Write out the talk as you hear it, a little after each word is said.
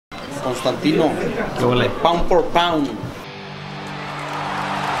Constantino. Pound for pound.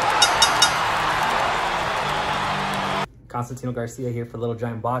 Constantino Garcia here for Little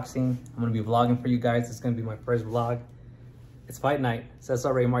Giant Boxing. I'm gonna be vlogging for you guys. It's gonna be my first vlog. It's fight night.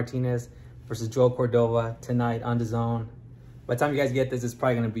 Cesar Rey Martinez versus Joel Cordova tonight on DAZN. By the time you guys get this, it's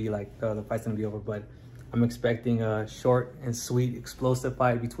probably gonna be like the fight's gonna be over. But I'm expecting a short and sweet, explosive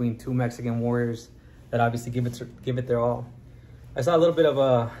fight between two Mexican warriors that obviously give it their all. I saw a little bit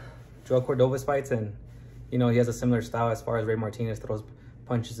of Joel Cordova's fights, and you know he has a similar style as far as Rey Martinez throws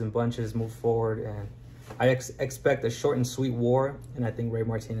punches and bunches, moves forward, and I expect a short and sweet war, and I think Rey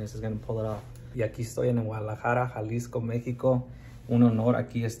Martinez is going to pull it off. Y aquí estoy en Guadalajara, Jalisco, Mexico. Un honor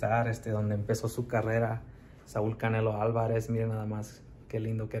aquí estar, donde empezó su carrera Saúl Canelo Álvarez. Miren nada más, qué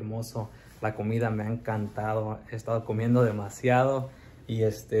lindo, qué hermoso. La comida me ha encantado. He estado comiendo demasiado. Y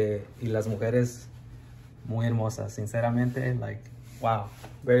las mujeres muy hermosas. Sinceramente, like, wow,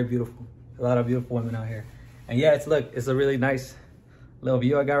 very beautiful. A lot of beautiful women out here. And yeah, it's a really nice little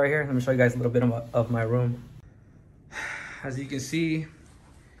view I got right here. Let me show you guys a little bit of my room. As you can see,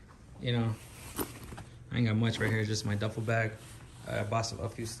 you know, I ain't got much right here, just my duffel bag. I bought a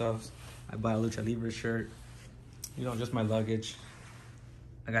few stuffs. I bought a Lucha Libre shirt, you know, just my luggage.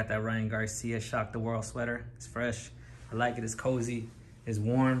 I got that Ryan Garcia Shock the World sweater. It's fresh. I like it. It's cozy. It's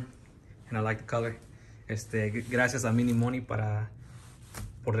warm, and I like the color. Gracias a Mini Money por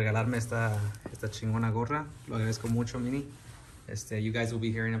regalarme esta chingona gorra. Lo agradezco mucho, Mini. You guys will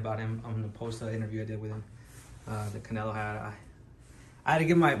be hearing about him on the post interview I did with him. The Canelo hat. I had to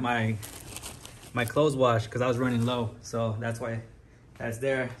get my clothes washed because I was running low, so that's why that's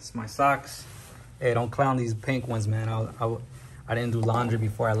there. It's my socks. Hey, don't clown these pink ones, man. I didn't do laundry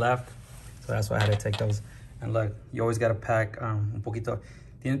before I left, so that's why I had to take those. And look, you always gotta pack un poquito.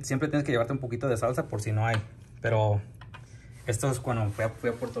 Siempre tienes que llevarte un poquito de salsa por si no hay. Pero esto es cuando fui a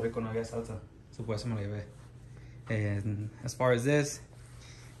Puerto Rico no había salsa, so por eso me lo llevé. And as far as this,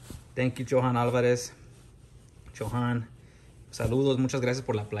 thank you, Johan Alvarez. Johan, saludos, muchas gracias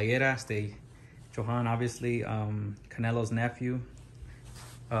por la playera. Johan, obviously, Canelo's nephew.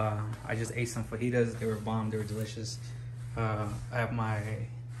 I just ate some fajitas. They were bomb. They were delicious. I have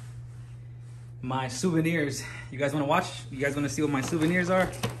my souvenirs. You guys want to watch? You guys want to see what my souvenirs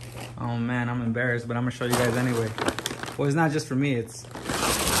are? Oh man, I'm embarrassed, but I'm gonna show you guys anyway. Well, it's not just for me.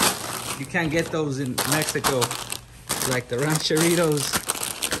 You can't get those in Mexico. Like the rancheritos,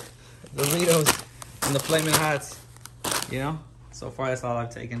 Doritos, and the flaming hots, you know? So far, that's all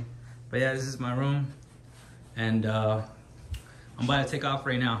I've taken. But yeah, this is my room. And I'm about to take off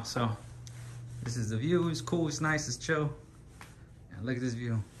right now. So this is the view. It's cool, it's nice, it's chill. And look at this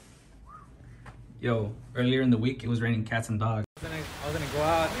view. Yo, earlier in the week, it was raining cats and dogs. I was gonna go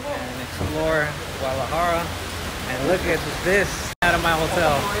out and explore Guadalajara. And look at this out of my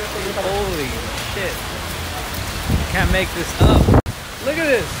hotel. Holy shit. Can't make this up. Look at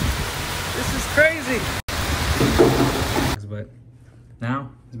this. This is crazy. But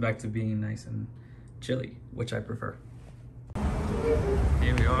now it's back to being nice and chilly, which I prefer.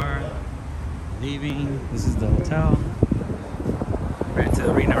 Here we are, leaving. This is the hotel. We're into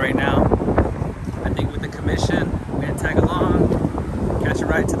the arena right now. I think with the commission, we're gonna tag along, catch a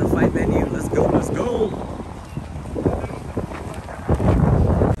ride to the fight venue. Let's go, let's go.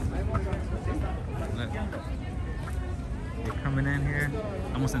 Coming in here,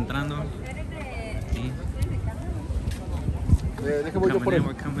 estamos entrando. Aquí.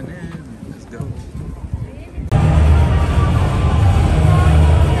 We're coming in. Let's go.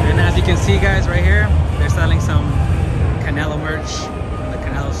 And as you can see, guys, right here, they're selling some Canelo merch from the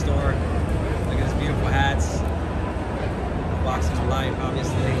Canelo store. Look at these beautiful hats. Boxing of life,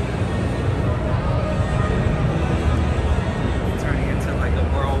 obviously. Turning into like a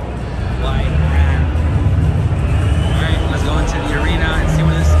worldwide brand. Let's go into the arena and see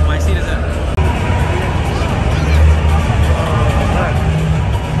where my seat is at.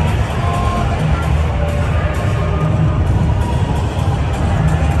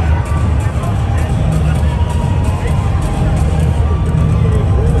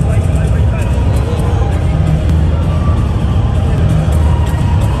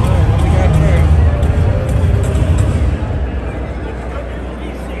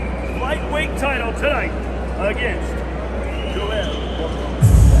 Lightweight title tonight against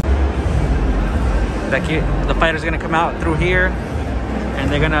The fighter's gonna come out through here,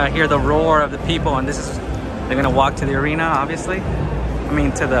 and they're gonna hear the roar of the people, and they're gonna walk to the arena, obviously. I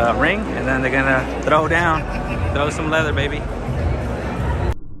mean, to the ring, and then they're gonna throw some leather, baby.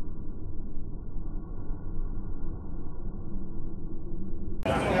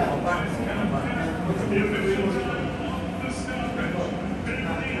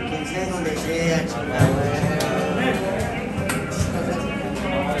 Déjale sea, chingada.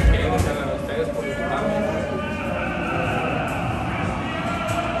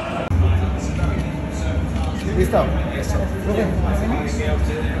 ¿Listo? Eso.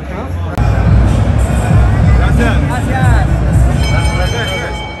 Gracias.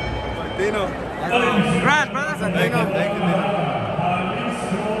 Gracias. Santino. Congrats, brother. Santino. Thank you.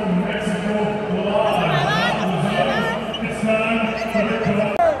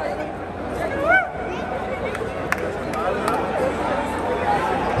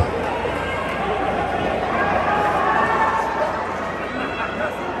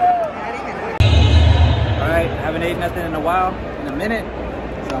 Haven't ate nothing in a while, in a minute.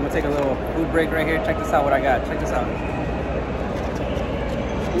 So I'm gonna take a little food break right here. Check this out, what I got. Check this out.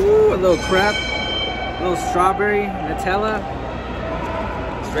 Ooh, a little crepe, a little strawberry Nutella.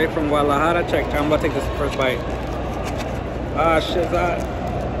 Straight from Guadalajara. Check, I'm about to take this first bite. Ah, shit's hot.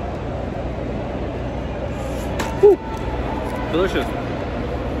 Woo. Delicious.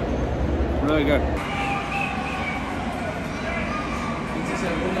 Really good.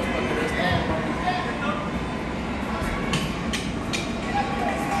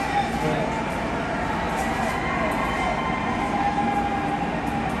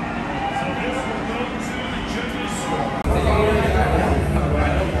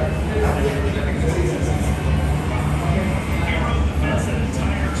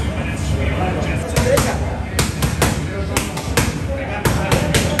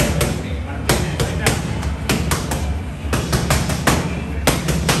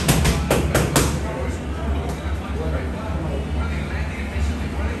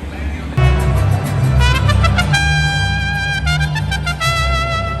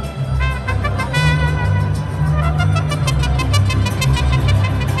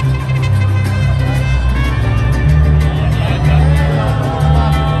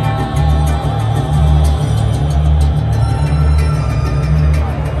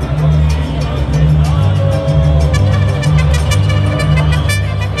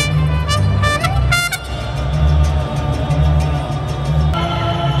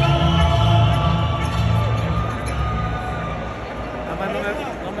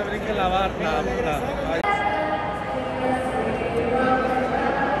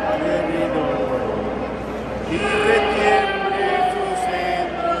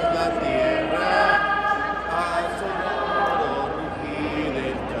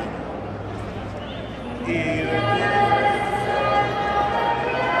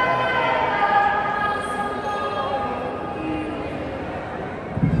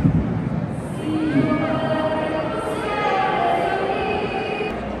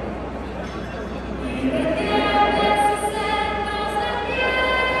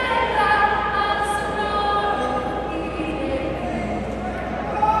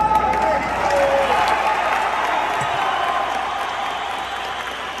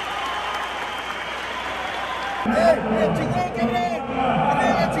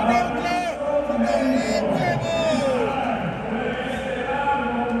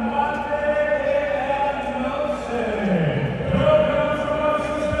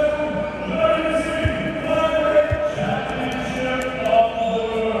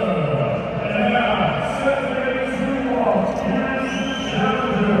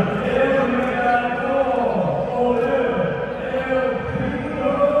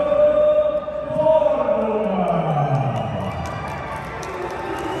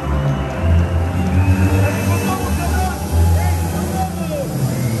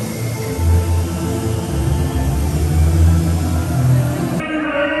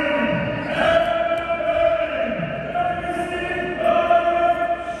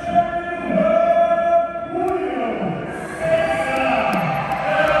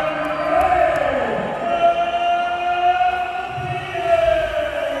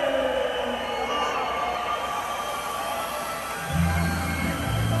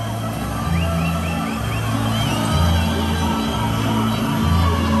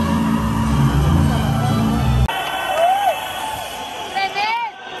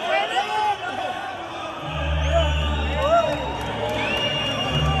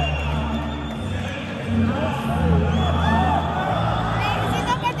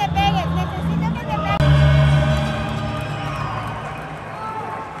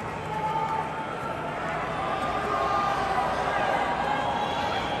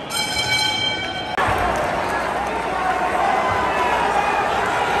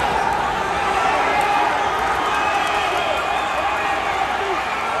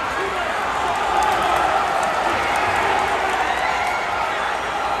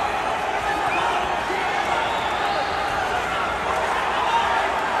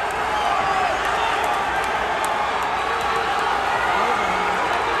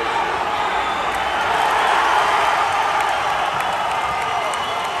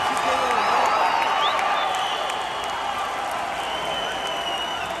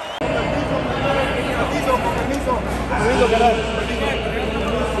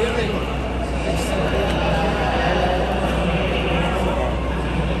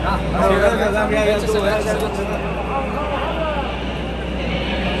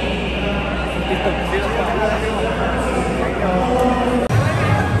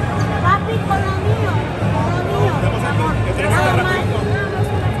 Papi, con lo mío, por favor. Nada más.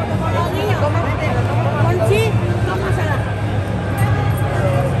 Con lo mío. Con sí, tómasela.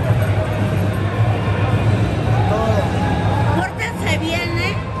 Pórtense bien,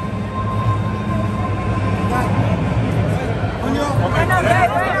 ¿eh?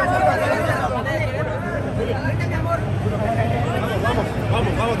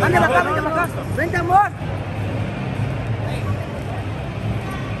 Vente, amor.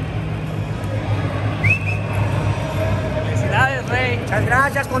 Felicidades, Rey. Muchas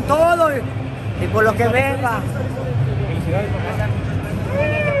gracias con todo y por lo que venga.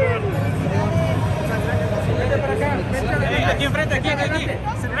 Aquí enfrente, aquí.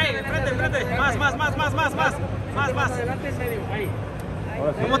 Rey, enfrente. Más.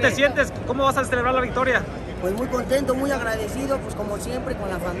 ¿Cómo te sientes? ¿Cómo vas a celebrar la victoria? Pues muy contento, muy agradecido, pues como siempre, con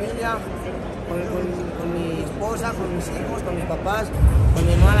la familia, con mi esposa, con mis hijos, con mis papás, con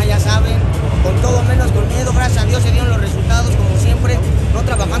mi hermana, ya saben, con todo menos con miedo. Gracias a Dios se dieron los resultados, como siempre, no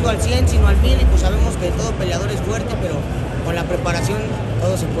trabajando al 100, sino al 1000, y pues sabemos que todo peleador es fuerte, pero con la preparación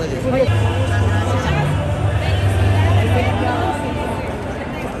todo se puede.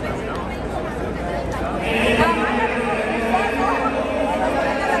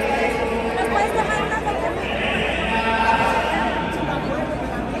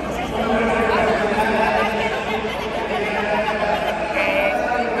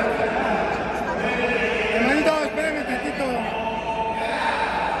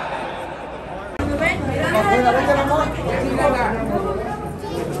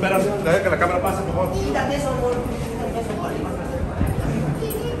 Espera, deja que la cámara pase, por favor. Quítate eso, amor.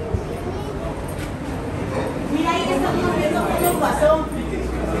 Mira, ahí estamos viendo cómo pasó.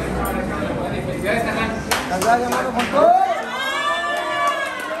 Gracias, hermano, con todo.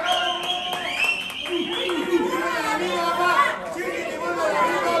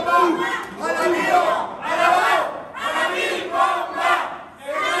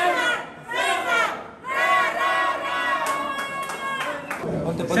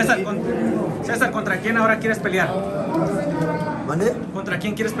 César, ¿contra quién ahora quieres pelear? ¿Mande? ¿Contra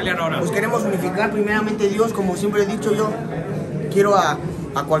quién quieres pelear ahora? Pues queremos unificar primeramente Dios, como siempre he dicho yo. Quiero a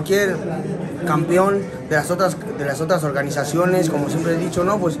cualquier campeón de las otras organizaciones, como siempre he dicho,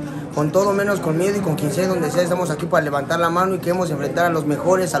 ¿no? Pues con todo menos con miedo y con quien sea, donde sea, estamos aquí para levantar la mano y queremos enfrentar a los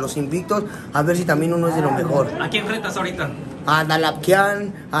mejores, a los invictos, a ver si también uno es de lo mejor. ¿A quién enfrentas ahorita? A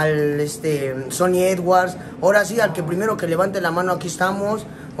Dalapkian, al Sonny Edwards, ahora sí, al que primero que levante la mano, aquí estamos.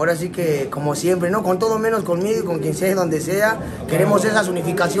 Ahora sí que, como siempre, ¿no? Con todo menos conmigo y con quien sea, donde sea. Queremos esas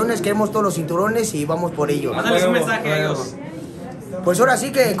unificaciones, queremos todos los cinturones y vamos por ello. Mándales un mensaje a ellos. Pues ahora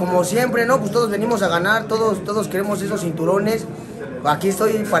sí que, como siempre, ¿no? Pues todos venimos a ganar, todos queremos esos cinturones. Aquí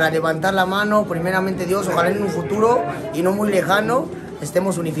estoy para levantar la mano, primeramente Dios, ojalá en un futuro y no muy lejano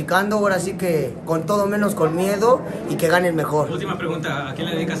estemos unificando, ahora sí que con todo menos con miedo y que ganen mejor. Última pregunta, ¿a quién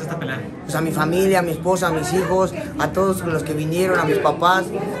le dedicas esta pelea? Pues a mi familia, a mi esposa, a mis hijos, a todos los que vinieron, a mis papás,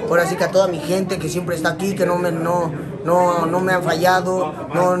 ahora sí que a toda mi gente que siempre está aquí, que no me han fallado,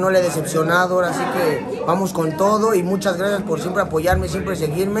 no le he decepcionado, ahora sí que vamos con todo y muchas gracias por siempre apoyarme, siempre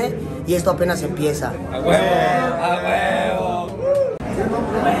seguirme y esto apenas empieza. ¡A huevo! ¡A huevo!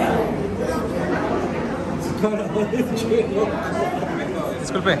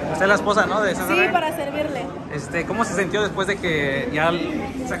 Disculpe, usted es la esposa, ¿no? De Cesar Rey. Sí, para servirle. ¿Cómo se sintió después de que ya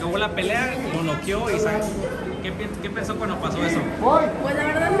se acabó la pelea, lo noqueó y ¿qué pensó cuando pasó eso? Pues la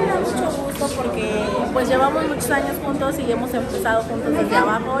verdad me da mucho gusto porque pues llevamos muchos años juntos y hemos empezado juntos desde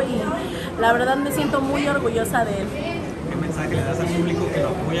abajo y la verdad me siento muy orgullosa de él. ¿Qué mensaje le das al público que lo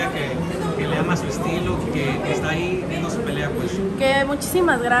apoya, que le ama su estilo, que está ahí viendo su pelea? Pues Que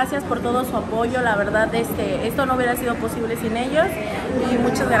muchísimas gracias por todo su apoyo, la verdad esto no hubiera sido posible sin ellos y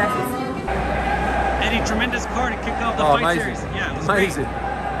muchas gracias. Eddy, tremendous card to kick off the fight amazing. series. Yeah, it was Amazing.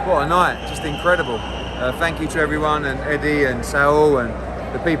 great. What a night, just incredible. Thank you to everyone, and Eddie and Saul and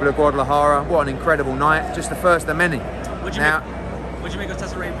the people of Guadalajara. What an incredible night, just the first of many. What'd you make of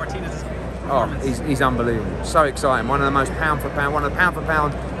Cesar Rey Martinez's performance? Oh, he's unbelievable. So exciting. One of the most pound for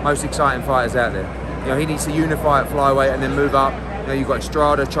pound most exciting fighters out there. You know, he needs to unify at flyweight and then move up. You know, you've got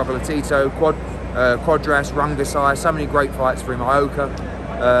Estrada, Chocolatito, Quadras, Rungasai, so many great fights for him. Ioka,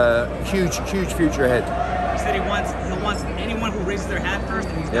 huge future ahead. He said he wants anyone who raises their hand first,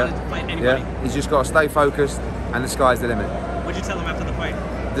 and he's down to fight anybody. Yeah, he's just got to stay focused, and the sky's the limit. What'd you tell him after the fight?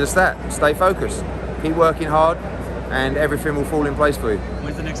 Just that, stay focused, keep working hard, and everything will fall in place for you.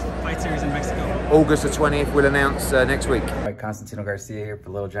 When's the next fight series in Mexico? August the 20th, we'll announce next week. All right, Constantino Garcia here for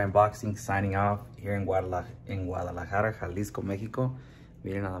Little Giant Boxing, signing off here in Guadalajara, Jalisco, Mexico.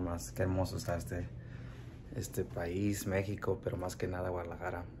 Miren nada más, qué hermoso está este país, Mexico, pero más que nada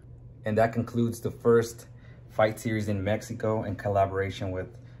Guadalajara. And that concludes the first fight series in Mexico in collaboration with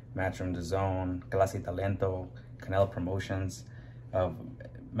Matchroom DAZN, Clase, Talento, Canelo'S Promotions,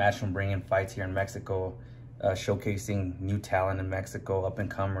 Matchroom bringing fights here in Mexico, showcasing new talent in Mexico,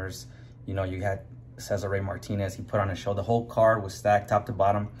 up-and-comers. You know, you had Cesar Rey Martinez, he put on a show. The whole card was stacked top to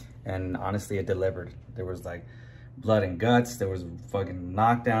bottom, and honestly, it delivered. There was like blood and guts, there was fucking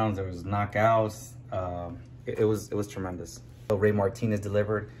knockdowns, there was knockouts. It was tremendous. So Rey Martinez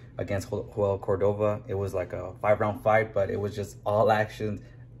delivered against Joel Cordova. It was like a 5-round fight, but it was just all action.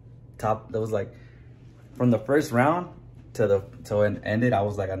 That was like, from the first round till it ended, I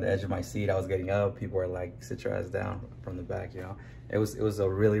was like on the edge of my seat. I was getting up. People were like, sit your ass down from the back, you know. It was a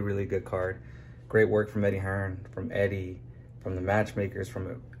really, really good card. Great work from Eddie Hearn, from Eddie, from the matchmakers,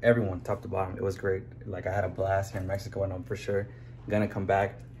 from everyone, top to bottom. It was great. Like, I had a blast here in Mexico, and I'm for sure gonna come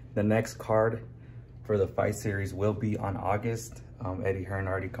back. The next card for the fight series will be on August. Eddie Hearn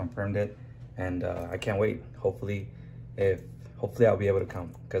already confirmed it, and I can't wait. Hopefully I'll be able to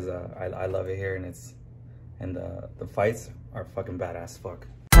come, because I love it here, and the fights are fucking badass fuck.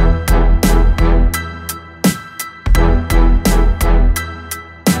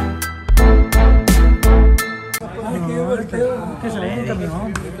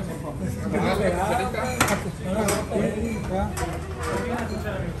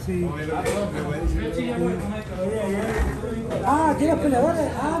 Ah, ¿tienes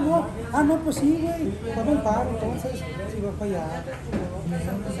peleadores? Ah, no, pues sí, güey. Toma el paro, entonces, si va para allá.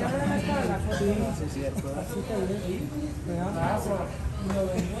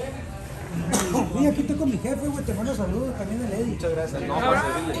 Sí, aquí estoy con mi jefe, güey, te mando saludos, también el Eddy. Muchas gracias. No, para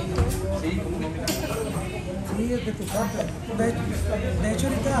servirle. Sí, como no. Sí, es de tu parte. De hecho,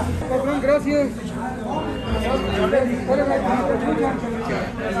 ahorita... Perdón, gracias.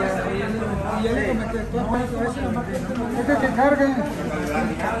 Y ya le comenté, es de que carguen.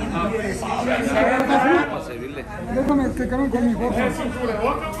 Para servirle. Déjame que carguen con mi boca.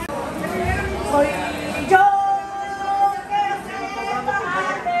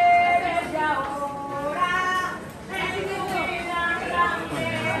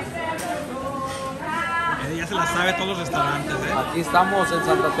 Ya se la sabe todos los restaurantes, ¿eh? Aquí estamos en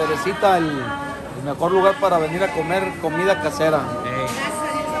Santa Teresita, el mejor lugar para venir a comer comida casera.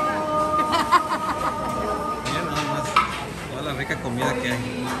 Mira nada más toda la rica comida que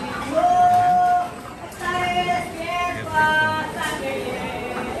hay.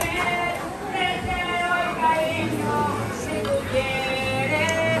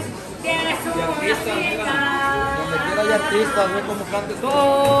 Donde quiera hay artistas, ve cómo cantes.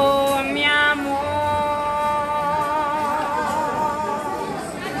 Oh, mi amor.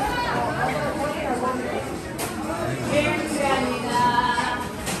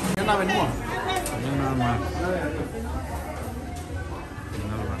 Mañana venimos. Nada más.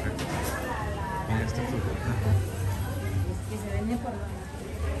 Mira esta fruta.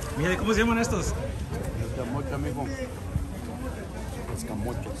 Mira, ¿cómo se llaman estos? Camocha, amigo. Los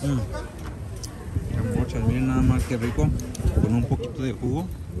camochos. Camochas, miren nada más que rico, con un poquito de jugo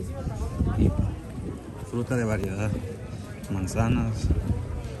y fruta de variedad, manzanas,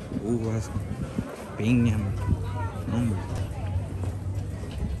 uvas, piña,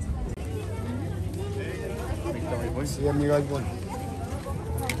 Sí, amigo, hay bueno.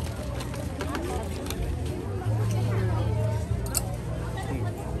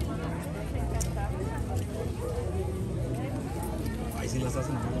 ahí sí las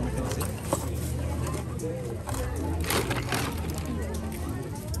hacen, no me quedo así.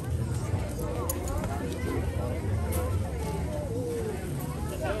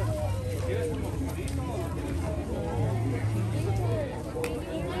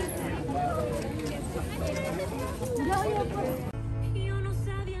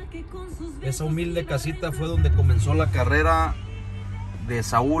 Esa humilde casita fue donde comenzó la carrera de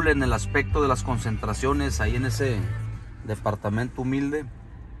Saúl en el aspecto de las concentraciones, ahí en ese departamento humilde.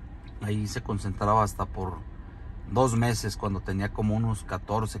 Ahí se concentraba hasta por 2 meses, cuando tenía como unos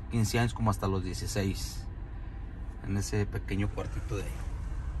 14, 15 años, como hasta los 16, en ese pequeño cuartito de ahí.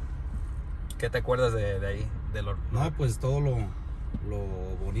 ¿Qué te acuerdas de ahí? No, pues todo lo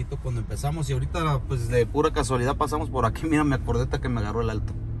bonito cuando empezamos, y ahorita pues de pura casualidad pasamos por aquí. Mira, me acordé hasta que me agarró el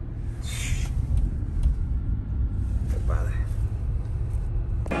alto. Qué padre.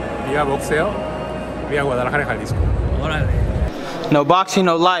 Viva boxeo, viva Guadalajara, Jalisco. Órale. No boxing,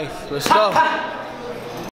 no life. Let's go.